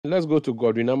Let's go to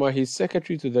Godwin Armah. He's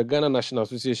secretary to the Ghana National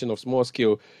Association of Small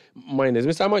Scale Miners.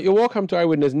 Mr. Armah, you're welcome to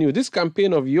Eyewitness News. This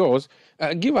campaign of yours,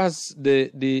 give us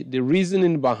the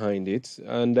reasoning behind it,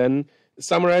 and then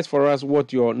summarize for us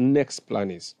what your next plan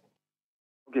is.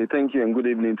 Okay, thank you, and good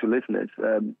evening to listeners.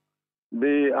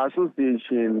 The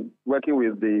association, working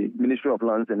with the Ministry of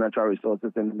Lands and Natural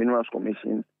Resources and Minerals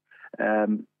Commission,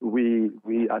 we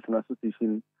as an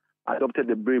association adopted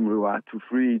the Brim River to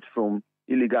free it from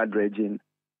illegal dredging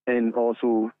and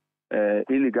also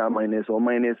illegal miners or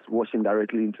miners washing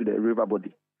directly into the river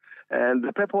body. And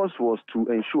the purpose was to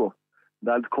ensure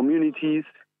that communities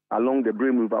along the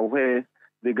Brim River, where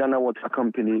the Ghana Water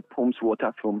Company pumps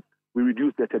water from, we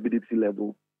reduce the turbidity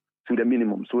level to the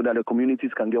minimum so that the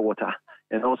communities can get water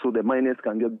and also the miners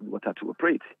can get water to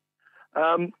operate.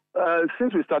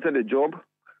 Since we started the job,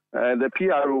 the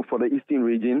PRO for the Eastern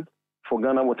region for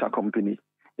Ghana Water Company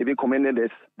even commended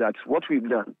us that what we've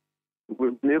done,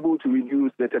 we've been able to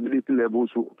reduce the turbidity levels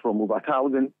from over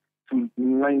 1,000 to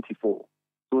 94.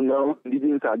 So now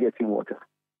indigenous are getting water.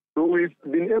 So we've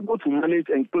been able to manage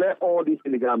and clear all these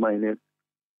illegal miners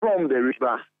from the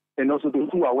river and also those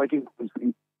who are working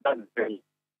closely.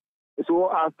 So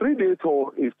our 3-day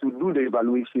tour is to do the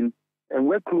evaluation and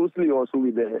work closely also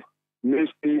with the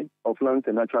Ministry of Lands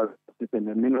and Natural Resources and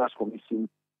the Minerals Commission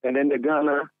and then the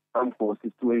Ghana Armed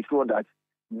Forces to ensure that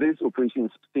this operation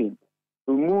is sustained.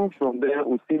 We moved from there,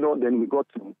 then we got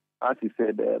to, as he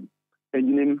said,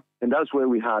 Anyinam, and that's where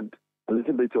we had a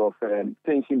little bit of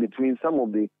tension between some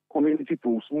of the community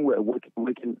people who were working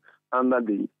under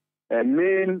the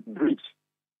main bridge.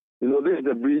 You know, this is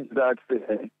the bridge that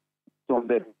from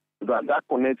that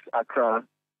connects Accra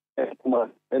and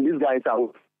Kumasi, and these guys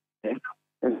are and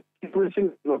the situation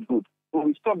is not good. So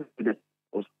we stopped this,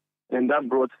 and that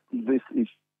brought this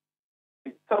issue.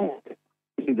 Some of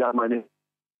the money.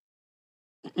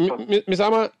 Ms.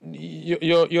 Armah,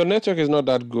 your network is not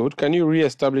that good. Can you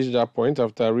re-establish that point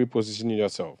after repositioning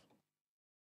yourself?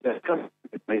 Yes.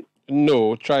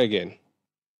 No, try again.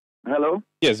 Hello?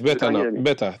 Yes, better now.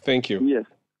 Better, thank you. Yes.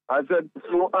 I said,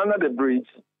 so under the bridge,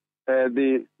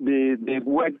 they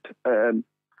worked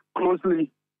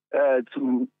closely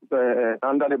to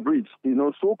under the bridge, you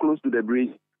know, so close to the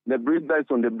bridge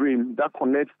that's on the brim that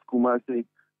connects Kumasi,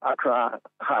 Accra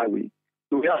Highway.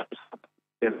 So we have to stop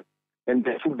them and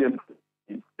they took them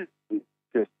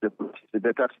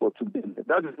the transport took them.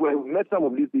 That is where we met some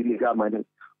of these illegal miners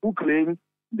who claim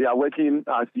they are working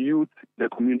as youth, the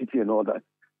community and all that.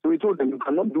 So we told them you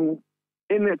cannot do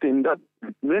anything that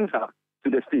renter to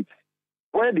the state.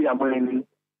 Where they are mining,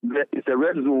 there is a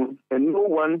red zone and no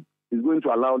one is going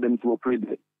to allow them to operate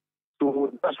there.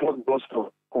 So that's what caused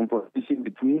the competition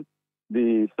between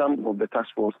some of the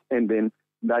task force and then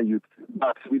that youth.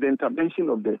 But with the intervention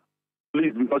of the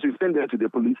police, because we sent them to the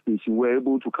police station, we're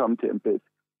able to come to MPS.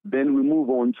 Then we move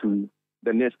on to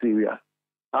the next area.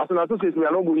 As an association, we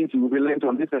are not going to relent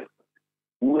on this.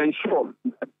 We will ensure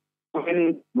that we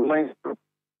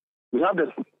have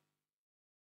the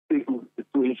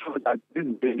to ensure that this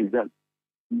is being done.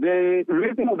 The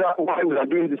reason that why we are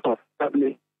doing this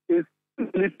constantly is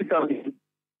politically,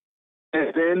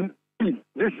 and then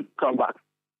this should come back.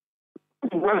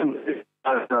 When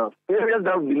areas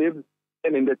that we live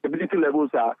and the stability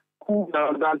levels are cool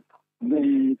now, that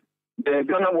the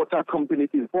Ghana Water Company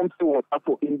is pumping water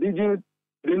for indigenous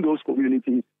in those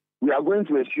communities, we are going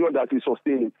to ensure that we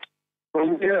sustain it.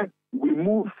 From here, we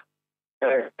move,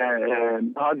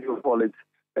 how do you call it,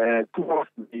 towards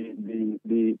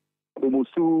the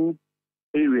Omosu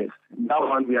areas. That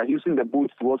one, we are using the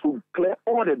boats to also clear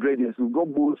all the dredges. We've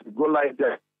got boats, we've got light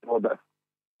there, and all that.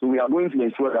 So we are going to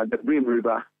ensure that the Brim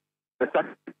River,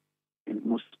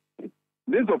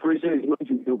 this operation is going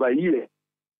to be over a year.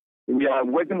 We are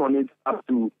working on it up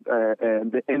to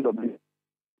the end of it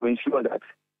to ensure that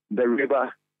the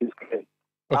river is clear.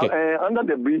 Okay. Under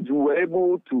the bridge, we were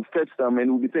able to fetch some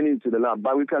and we'll be sending it to the lab.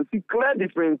 But we can see clear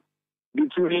difference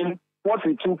between what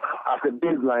we took as a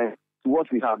baseline to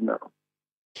what we have now.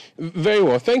 Very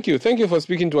well. Thank you. Thank you for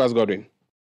speaking to us, Godwin.